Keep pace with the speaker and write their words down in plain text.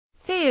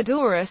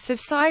Theodorus of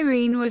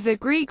Cyrene was a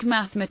Greek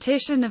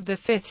mathematician of the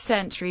 5th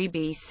century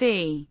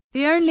BC.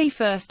 The only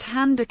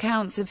first-hand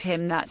accounts of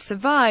him that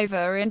survive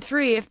are in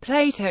 3 of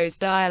Plato's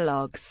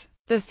dialogues: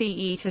 the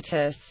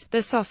Theaetetus,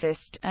 the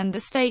Sophist, and the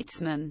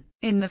Statesman.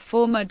 In the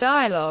former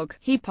dialogue,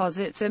 he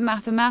posits a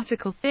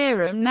mathematical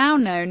theorem now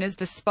known as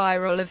the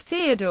spiral of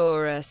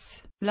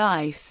Theodorus'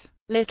 life.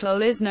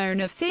 Little is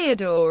known of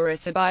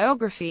Theodorus'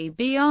 biography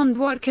beyond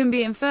what can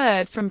be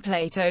inferred from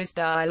Plato's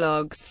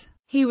dialogues.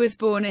 He was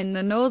born in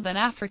the northern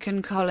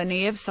African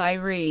colony of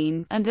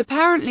Cyrene, and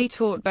apparently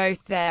taught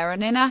both there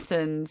and in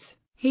Athens.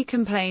 He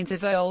complains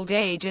of old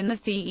age in the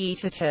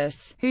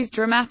Theaetetus, whose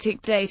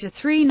dramatic date of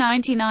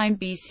 399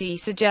 BC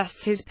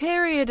suggests his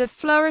period of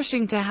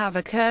flourishing to have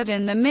occurred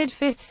in the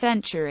mid-5th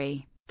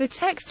century. The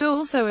text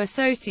also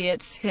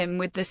associates him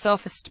with the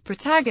sophist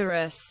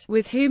Protagoras,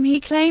 with whom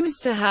he claims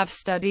to have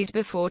studied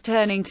before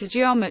turning to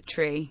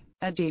geometry.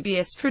 A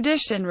dubious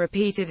tradition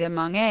repeated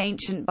among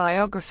ancient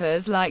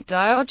biographers like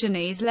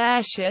Diogenes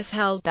Laertius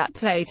held that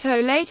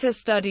Plato later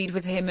studied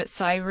with him at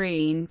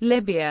Cyrene,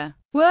 Libya.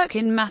 Work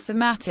in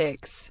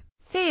mathematics.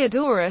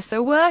 Theodorus'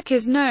 work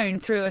is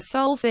known through a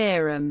sole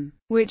theorem,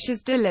 which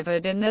is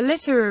delivered in the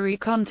literary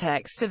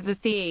context of the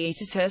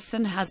Theaetetus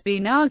and has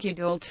been argued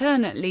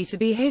alternately to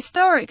be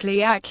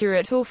historically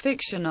accurate or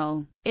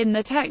fictional. In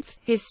the text,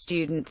 his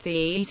student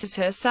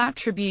Theaetetus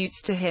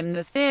attributes to him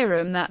the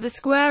theorem that the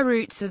square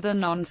roots of the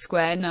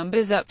non-square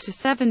numbers up to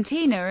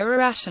 17 are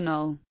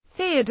irrational.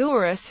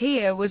 Theodorus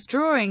here was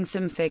drawing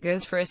some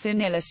figures for us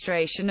in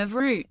illustration of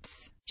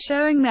roots,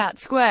 showing that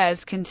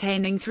squares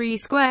containing 3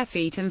 square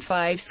feet and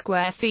 5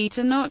 square feet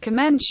are not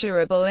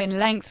commensurable in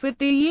length with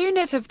the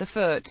unit of the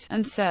foot,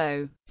 and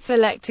so,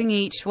 selecting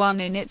each one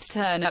in its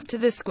turn up to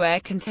the square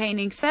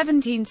containing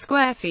 17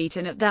 square feet,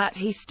 and at that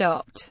he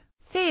stopped.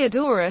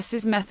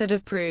 Theodorus's method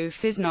of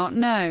proof is not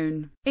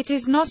known. It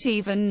is not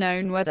even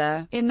known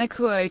whether, in the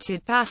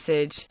quoted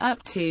passage,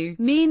 up to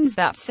means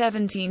that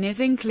 17 is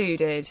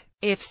included.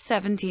 If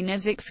 17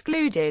 is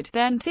excluded,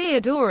 then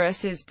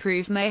Theodorus's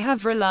proof may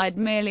have relied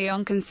merely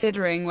on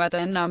considering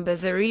whether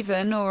numbers are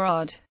even or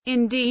odd.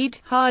 Indeed,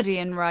 Hardy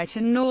and Wright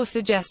and Knorr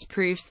suggest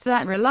proofs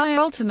that rely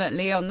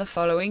ultimately on the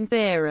following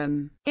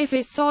theorem: if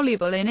is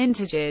soluble in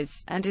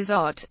integers, and is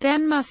odd,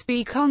 then must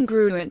be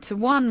congruent to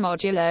 1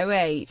 modulo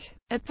 8.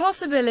 A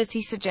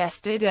possibility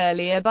suggested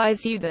earlier by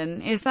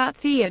Zeuthen is that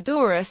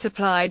Theodorus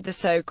applied the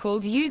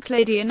so-called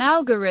Euclidean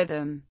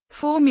algorithm,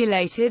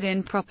 formulated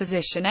in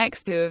proposition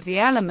x2 of the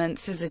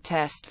elements, as a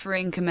test for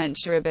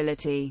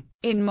incommensurability.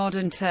 In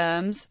modern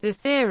terms, the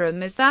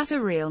theorem is that a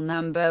real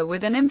number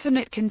with an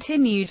infinite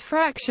continued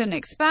fraction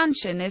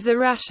expansion is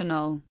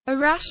irrational.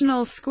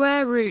 Irrational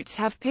square roots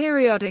have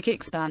periodic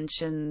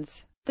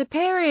expansions. The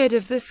period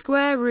of the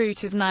square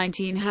root of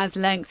 19 has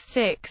length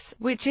 6,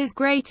 which is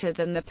greater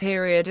than the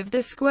period of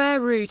the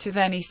square root of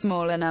any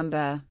smaller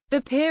number.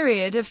 The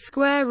period of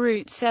square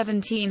root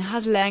 17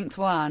 has length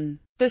 1.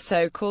 The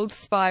so-called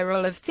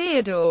spiral of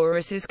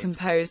Theodorus is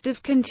composed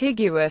of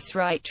contiguous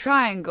right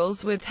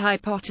triangles with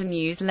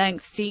hypotenuse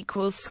lengths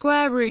equals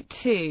square root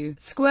 2,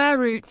 square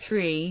root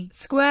 3,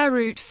 square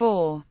root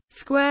 4,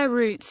 square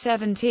root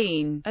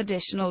 17.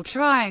 Additional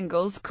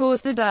triangles cause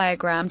the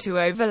diagram to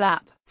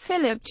overlap.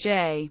 Philip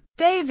J.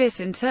 Davis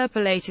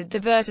interpolated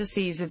the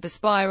vertices of the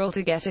spiral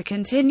to get a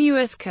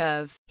continuous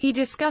curve. He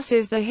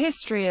discusses the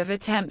history of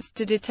attempts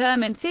to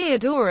determine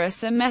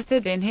Theodorus'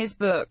 method in his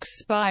book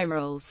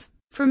Spirals,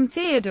 From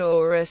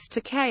Theodorus to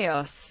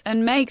Chaos,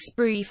 and makes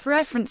brief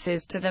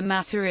references to the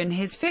matter in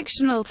his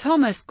fictional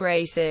Thomas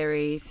Gray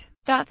series.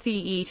 That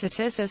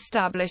Theaetetus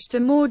established a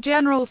more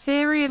general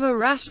theory of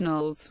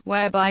irrationals,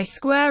 whereby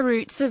square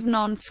roots of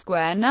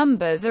non-square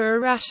numbers are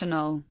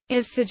irrational,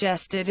 is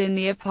suggested in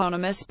the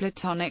eponymous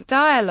Platonic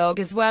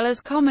dialogue as well as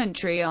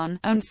commentary on,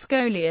 and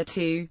Scholia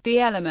II, the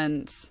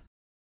Elements.